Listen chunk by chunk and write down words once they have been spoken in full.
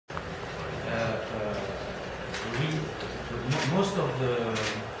most of the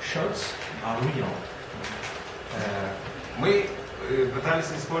shots are real. Мы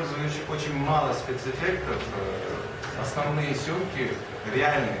пытались использовать очень мало спецэффектов. Основные съемки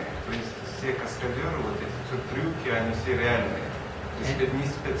реальные. То есть все каскадеры, вот эти все трюки, они все реальные. То есть это не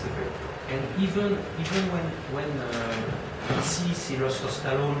спецэффекты. And even when we see Sylvester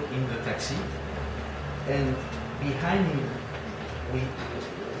Stallone in the Taxi, and behind him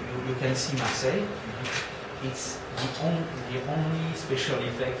you can see Marseille. It's the only special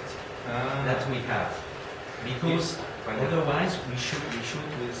effect that we have, because otherwise we shoot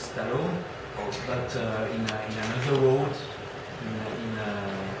with Stallone, but in another road in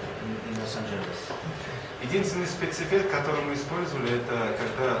Los Angeles. Единственный спецэффект, который мы использовали, это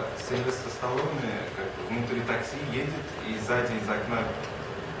когда Сильвестр Сталлоне внутри такси едет, и сзади из окна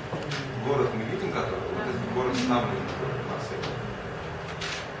город мы видим, который вот этот город вставлен в Марсель.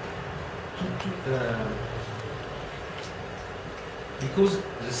 Because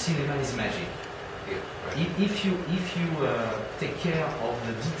the cinema is magic. If you take care of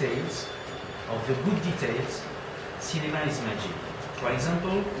the details, of the good details, cinema is magic. For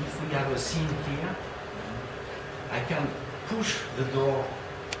example, if we have a scene here, I can push the door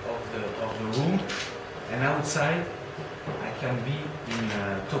of the room, and outside I can be in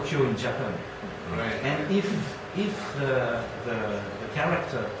Tokyo in Japan. Right. And if the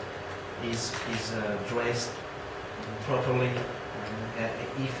character is dressed properly,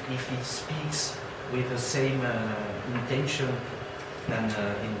 if it speaks with the same intention than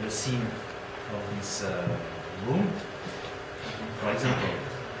in the scene of this room, for example,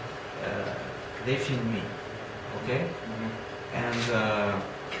 they film me, okay, and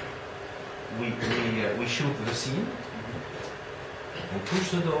we shoot the scene. I push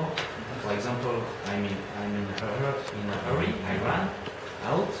the door. For example, I'm in a hurry. I run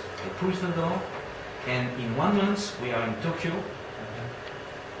out. I push the door, and in 1 month we are in Tokyo.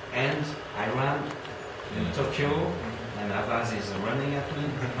 And I run in Tokyo, and Avaz is running at me.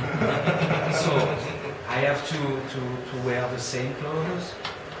 So I have to wear the same clothes.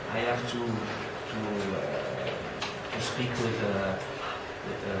 I have to speak with a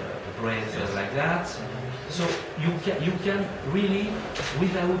breath like that. So you can really,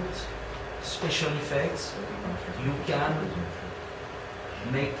 without special effects, you can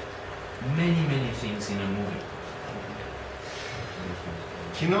make many things in a movie.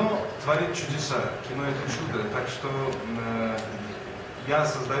 Кино творит чудеса, кино это чудо, так что я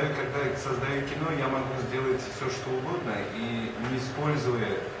когда создаю кино, я могу сделать все что угодно и не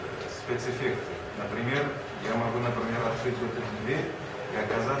используя спецэффекты. Например, я могу, открыть вот эту дверь и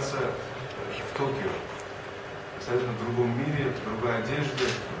оказаться в Токио, абсолютно в другом мире, в другой одежде.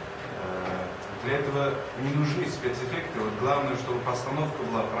 Для этого не нужны спецэффекты, вот главное, чтобы постановка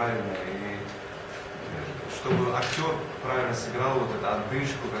была правильная и чтобы актер правильно сыграл вот эту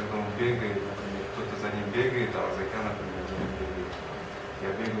отдышку, когда он бегает, например, кто-то за ним бегает, а я, например, за ним бегаю.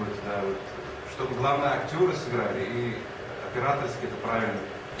 Я бегаю туда, вот, чтобы главное актеры сыграли и операторски это правильно,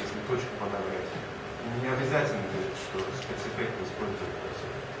 если точку подобрать. Не обязательно говорить, что спецэффекты используют.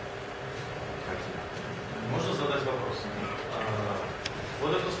 Можно задать вопрос?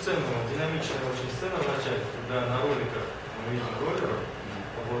 Вот эту сцену, динамичная очень сцена в начале, когда на роликах мы видим роллеров.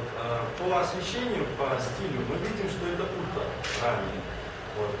 Вот, по освещению, по стилю мы видим, что это утро ранее.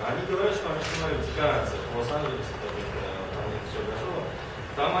 Вот. Они говорят, что они снимают декорации в Лос-Анджелесе, там все готово.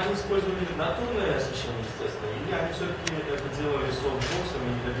 Там они использовали натурное освещение, естественно, или они все-таки это делали софтбоксами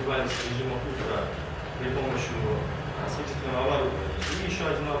и добивались режима утра при помощи осветительного оборудования. И еще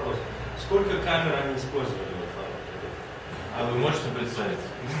один вопрос. Сколько камер они использовали? А вы можете представить?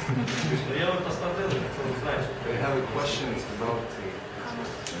 Я вот посмотрел, хотел узнать.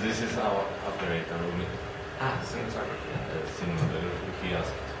 This is our operator, he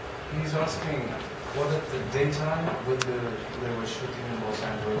asked. He's asking, was it the daytime when they were shooting in Los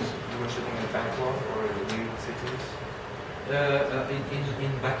Angeles? You were shooting in Bangkok or in the lead cities?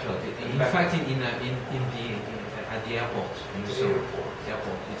 In Bangkok. In fact, at the airport. The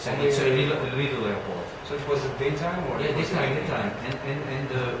airport. It's a little airport. So it was the daytime or? Yeah, daytime. And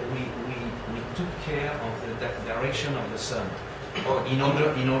we took care of the direction of the sun. In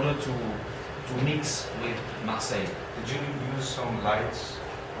order to mix with Marseille. Did you use some lights?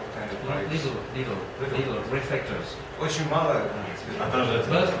 What kind of lights? Little reflectors. Очень мало.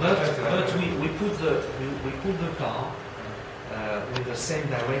 But we put the car with the same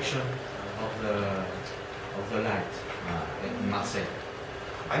direction of the light in Marseille.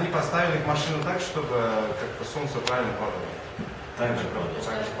 Они поставили машину так, чтобы как-то солнце правильно падало. Так же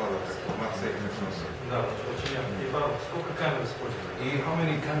падало, как в Марселе. Да, очень ярко. И сколько камер использовали? И how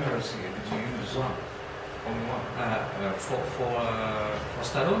many cameras did you use? Only one. For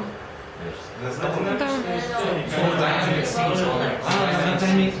Stallone? Yes. На динамичной сцене, For dynamic scenes.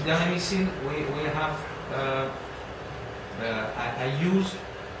 Dynamic scene, we have. I use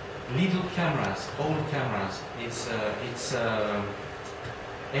little cameras, old cameras. It's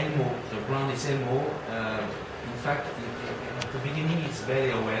Elmo. The brand is Elmo. In fact, at the beginning, it's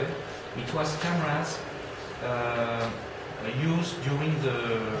very well. It was cameras used during the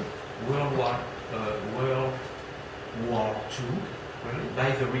World War II by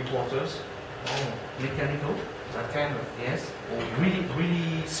the reporters. Oh, Mechanical, that kind of. yes,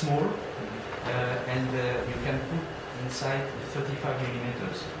 really small, and you can put inside 35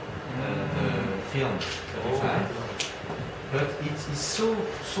 millimeters the film, 35. But it is so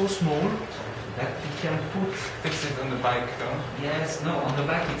small that you can put. Fix it on the bike, huh? Yes, no, on the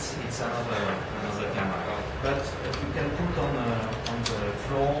back it's another camera. But you can put on the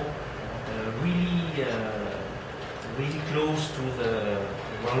floor, really close to the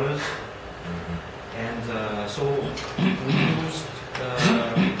rollers. And so we used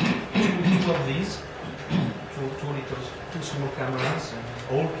two of these, two small cameras,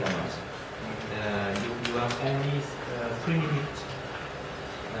 old cameras. You have only 3 minutes.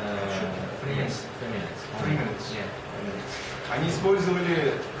 3 minutes. 3 minutes. Yeah, 3 minutes. Они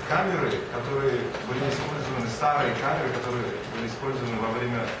использовали камеры, которые были использованы, старые камеры, которые были использованы во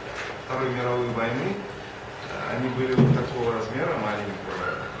время Второй мировой войны. Они были вот такого размера, маленького,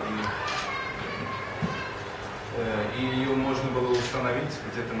 и ее можно было установить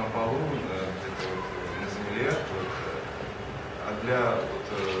где-то на полу, где-то вот на земле. А для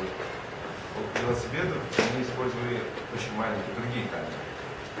велосипедов они использовали очень маленькие другие камеры.